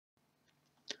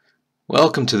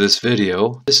Welcome to this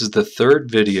video. This is the third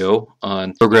video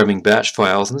on programming batch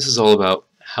files, and this is all about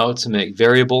how to make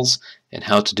variables and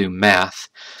how to do math.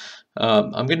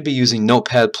 I'm going to be using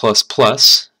Notepad++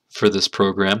 for this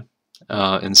program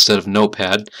instead of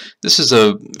Notepad. This is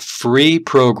a free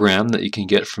program that you can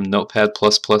get from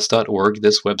notepadplus.org,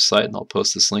 this website, and I'll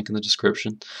post this link in the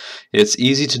description. It's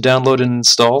easy to download and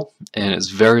install, and it's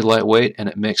very lightweight, and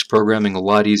it makes programming a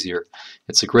lot easier.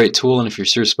 It's a great tool, and if you're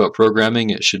serious about programming,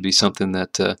 it should be something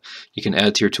that you can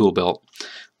add to your tool belt. I'm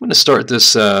going to start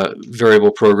this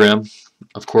variable program,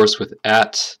 of course, with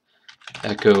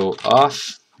 @echo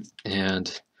off,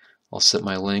 and I'll set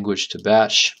my language to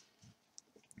batch.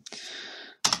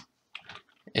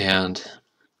 And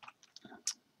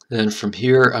then from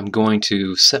here, I'm going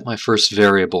to set my first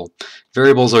variable.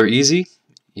 Variables are easy.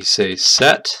 You say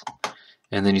set,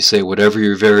 and then you say whatever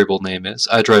your variable name is.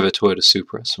 I drive a Toyota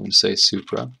Supra, so I'm going to say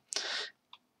Supra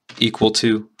equal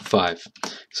to 5.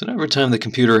 So now every time the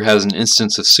computer has an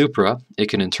instance of Supra, it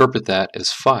can interpret that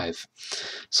as 5.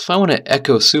 So if I want to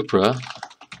echo Supra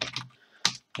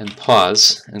and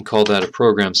pause and call that a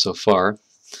program so far,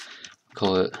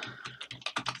 call it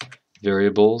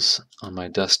variables on my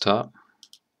desktop.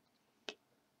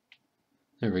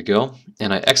 There we go.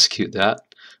 And I execute that.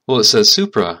 Well, it says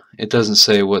Supra. It doesn't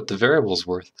say what the variable is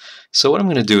worth. So what I'm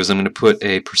going to do is I'm going to put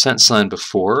a %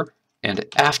 before and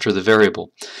after the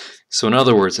variable. So in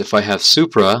other words, if I have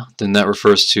Supra, then that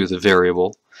refers to the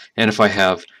variable. And if I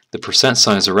have the %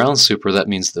 signs around Supra, that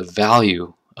means the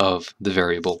value of the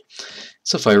variable.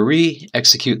 So if I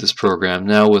re-execute this program,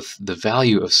 now with the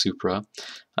value of Supra,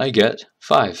 I get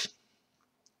 5.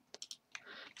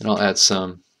 And I'll add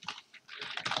some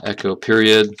echo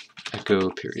period. And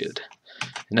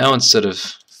now instead of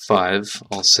 5,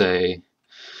 I'll say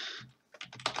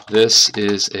this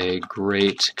is a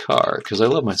great car, because I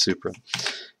love my Supra.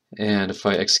 And if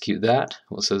I execute that,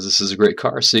 well, it says this is a great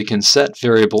car. So you can set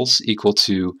variables equal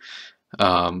to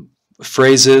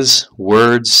phrases,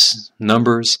 words,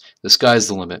 numbers. The sky's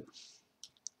the limit.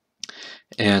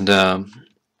 And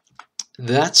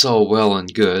that's all well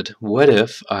and good. What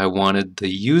if I wanted the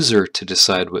user to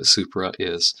decide what Supra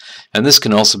is? And this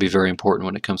can also be very important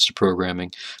when it comes to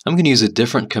programming. I'm going to use a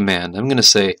different command. I'm going to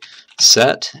say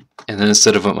set, and then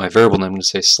instead of my variable name, I'm going to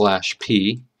say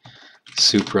 /p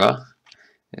Supra,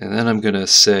 and then I'm going to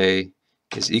say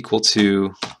is equal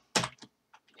to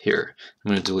here.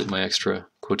 I'm going to delete my extra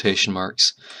quotation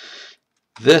marks.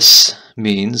 This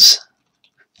means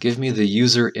give me the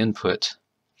user input.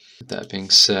 That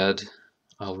being said,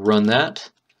 I'll run that,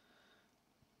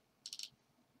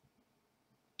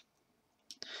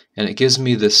 and it gives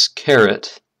me this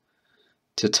caret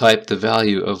to type the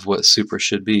value of what Supra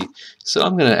should be. So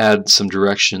I'm going to add some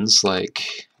directions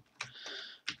like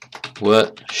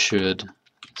what should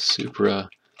Supra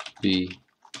be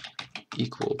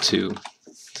equal to,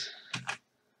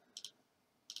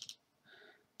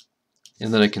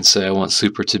 and then I can say I want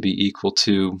Supra to be equal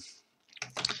to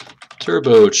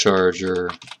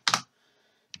turbocharger,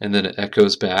 and then it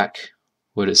echoes back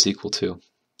what it's equal to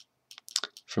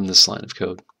from this line of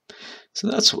code. So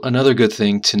that's another good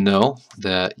thing to know,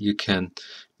 that you can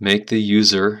make the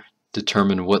user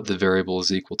determine what the variable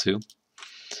is equal to.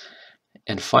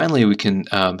 And finally, we can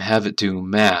have it do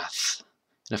math.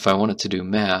 And if I want it to do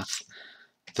math,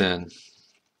 then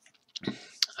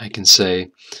I can say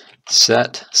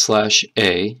set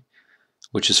 /a,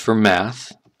 which is for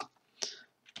math,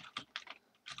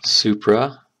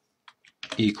 Supra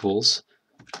equals.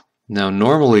 Now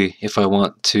normally if I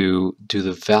want to do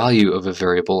the value of a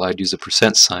variable, I'd use a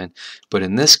 % sign, but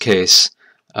in this case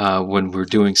when we're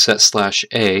doing set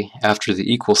 /a, after the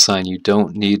equal sign you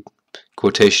don't need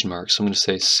quotation marks. So I'm going to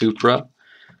say Supra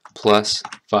plus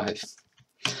 5,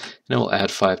 and I'll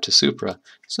add 5 to Supra.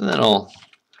 So then I'll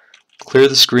clear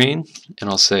the screen and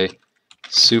I'll say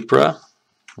Supra,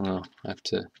 well, I have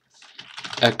to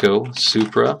echo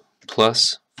Supra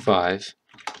plus 5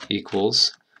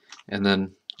 equals, and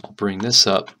then I'll bring this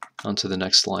up onto the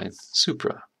next line,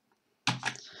 Supra.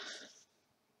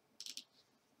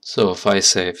 So if I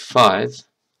say 5,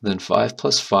 then 5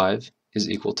 plus 5 is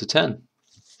equal to 10.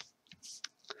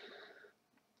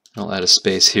 I'll add a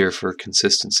space here for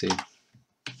consistency.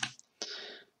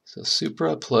 So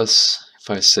Supra plus, if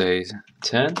I say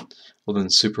 10, well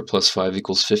then Supra plus 5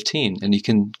 equals 15, and you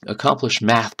can accomplish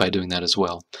math by doing that as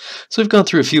well. So we've gone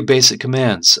through a few basic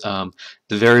commands. The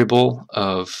variable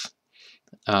of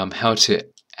how to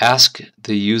ask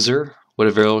the user what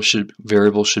a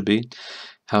variable should be,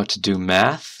 how to do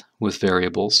math with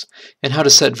variables, and how to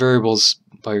set variables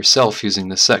by yourself using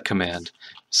the set command,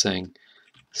 saying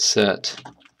set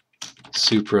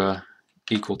Supra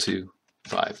equal to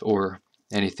 5 or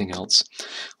anything else.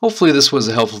 Hopefully this was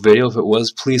a helpful video. If it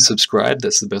was, please subscribe.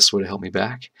 That's the best way to help me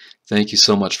back. Thank you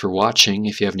so much for watching.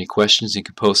 If you have any questions, you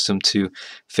can post them to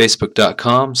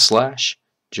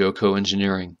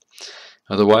facebook.com/jokoengineering.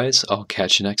 Otherwise, I'll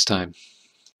catch you next time.